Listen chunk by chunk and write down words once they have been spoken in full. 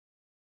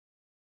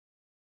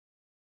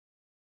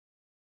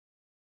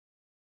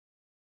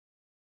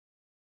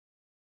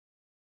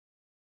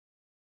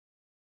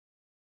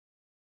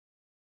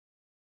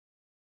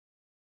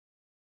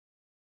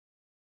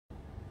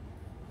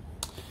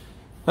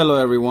Hello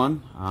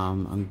everyone,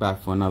 I'm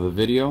back for another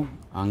video.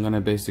 I'm gonna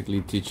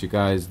basically teach you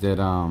guys that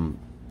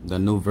the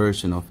new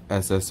version of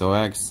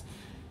SSOX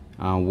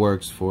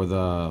works for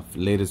the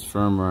latest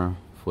firmware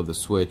for the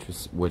Switch,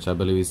 which I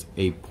believe is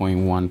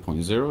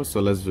 8.1.0.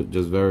 So let's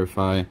just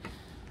verify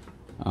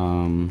that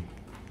I'm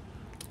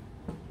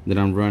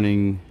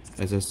running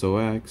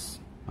SSOX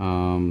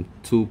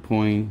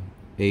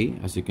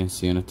 2.8, as you can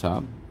see on the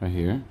top right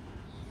here,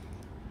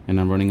 and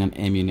I'm running an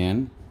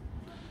Emunand.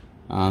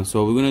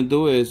 So what we're gonna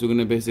do is we're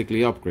gonna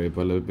basically upgrade,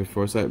 but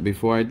before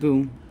I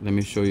do, let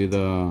me show you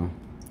the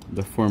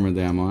firmware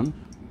that I'm on.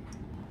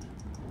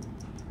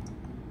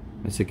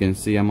 As you can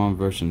see, I'm on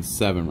version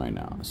 7 right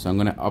now, so I'm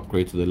gonna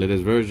upgrade to the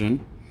latest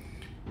version,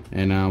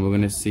 and we're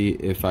gonna see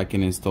if I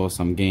can install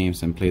some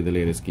games and play the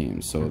latest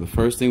games. So the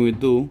first thing we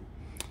do,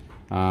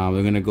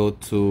 we're gonna go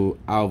to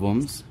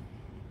albums,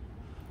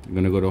 we're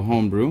gonna go to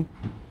homebrew,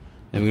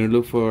 and we're gonna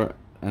look for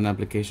an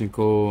application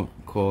called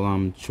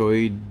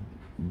Choi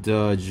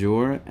de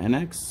Jour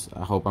NX.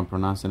 I hope I'm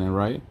pronouncing it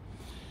right.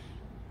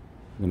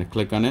 I'm gonna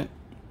click on it.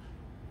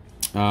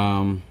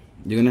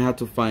 You're gonna have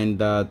to find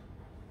that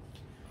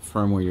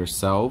firmware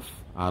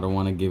yourself. I don't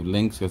want to give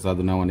links because I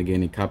do not want to get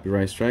any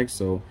copyright strikes.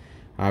 So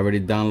I already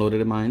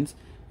downloaded mine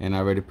and I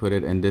already put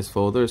it in this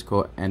folder. It's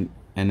called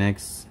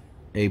NX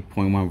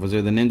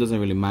 8.1.0. The name doesn't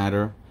really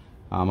matter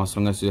as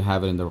long as you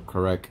have it in the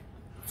correct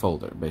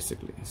folder,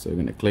 basically. So you're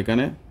gonna click on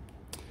it.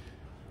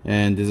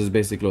 And this is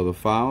basically all the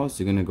files.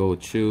 You're gonna go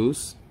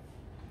choose.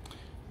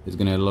 It's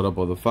gonna load up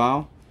all the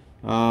file.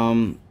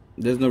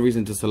 There's no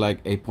reason to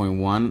select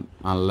 8.1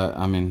 unless,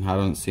 I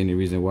don't see any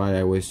reason why.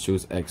 I always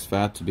choose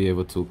exFAT to be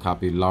able to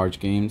copy large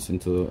games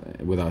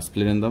without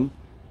splitting them.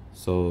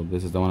 So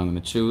this is the one I'm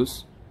gonna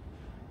choose.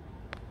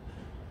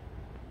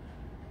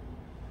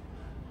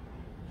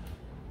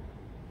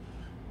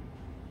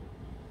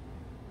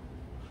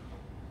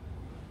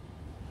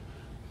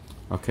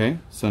 Okay,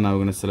 so now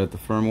we're gonna select the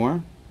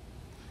firmware.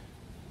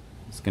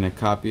 It's gonna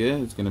copy it.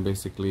 It's gonna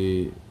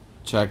basically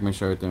check, make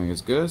sure everything is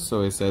good.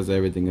 So it says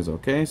everything is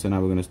okay. So now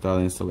we're gonna start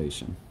the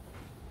installation.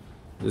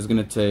 This is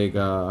gonna take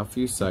a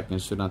few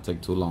seconds. Should not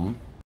take too long.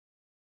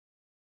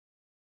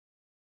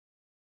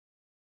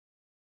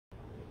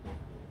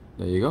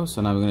 There you go.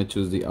 So now we're gonna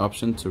choose the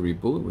option to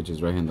reboot, which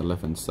is right here on the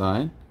left hand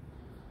side,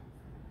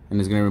 and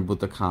it's gonna reboot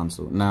the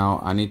console.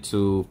 Now I need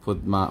to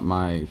put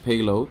my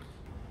payload.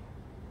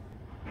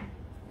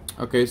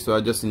 Okay, so I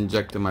just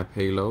injected my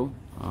payload.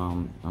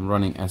 I'm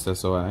running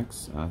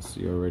SSOX, as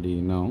you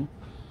already know.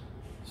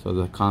 So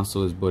the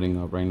console is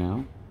booting up right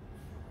now.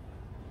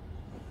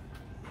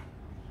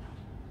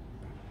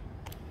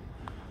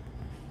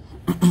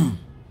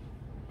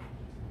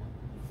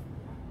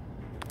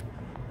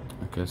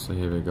 Okay, so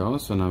here we go.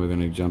 So now we're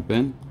gonna jump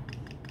in.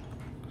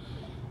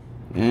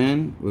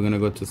 And we're gonna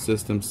go to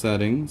system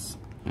settings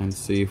and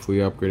see if we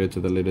upgraded to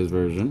the latest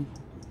version.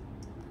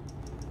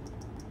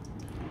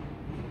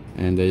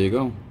 And there you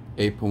go,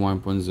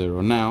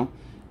 8.1.0. Now,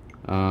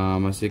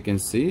 as you can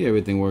see,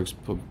 everything works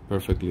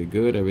perfectly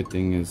good.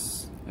 Everything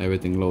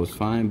loads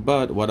fine.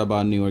 But what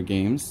about newer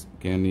games?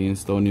 Can we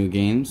install new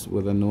games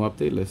with a new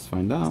update? Let's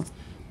find out.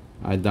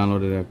 I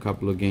downloaded a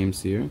couple of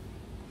games here.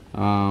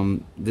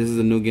 This is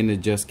a new game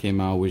that just came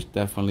out, which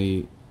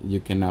definitely you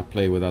cannot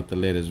play without the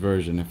latest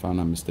version, if I'm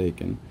not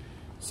mistaken.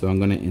 So I'm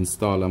gonna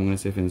install. I'm gonna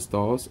see if it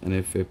installs and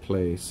if it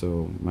plays.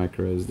 So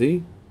micro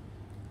SD.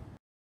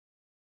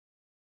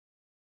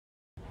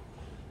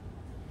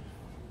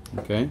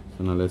 Okay,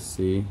 so now let's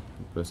see.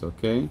 Press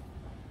OK.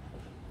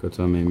 Go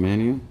to our main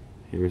menu.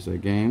 Here's a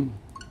game.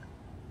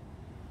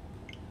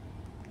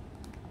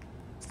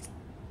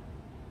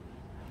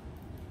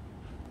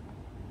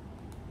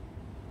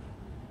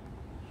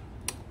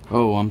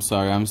 Oh, I'm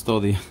sorry. I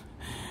installed the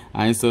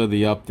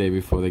update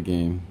before the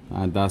game.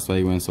 That's why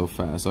it went so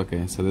fast.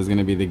 Okay, so there's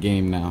gonna be the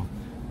game now.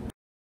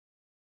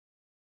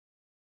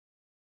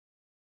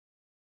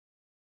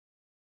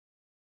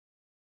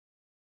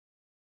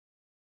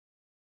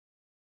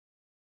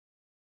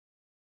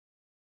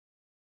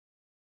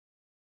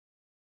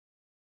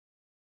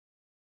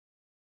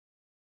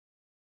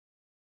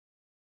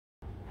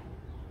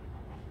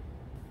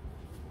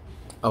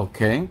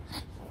 Okay,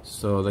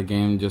 so the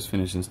game just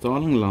finished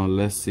installing. Now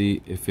let's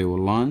see if it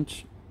will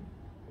launch.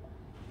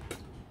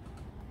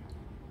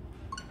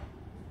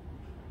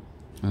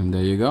 And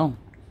there you go.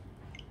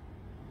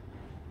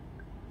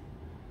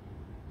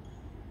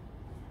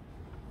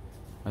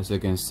 As you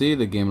can see,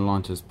 the game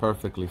launches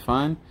perfectly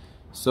fine.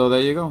 So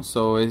there you go.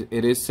 So it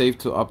is safe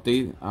to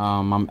update.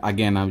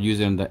 I'm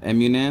using the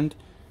Emunand.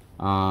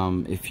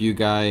 If you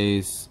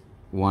guys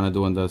want to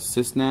do on the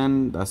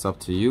Sysnand, that's up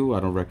to you.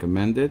 I don't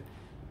recommend it.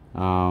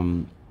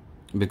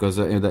 Because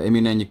in the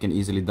Emunand you can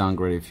easily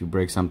downgrade if you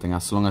break something,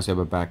 as long as you have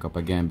a backup.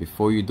 Again,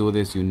 before you do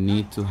this, you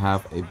need to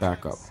have a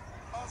backup.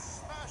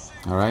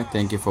 Alright,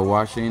 thank you for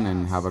watching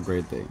and have a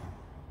great day.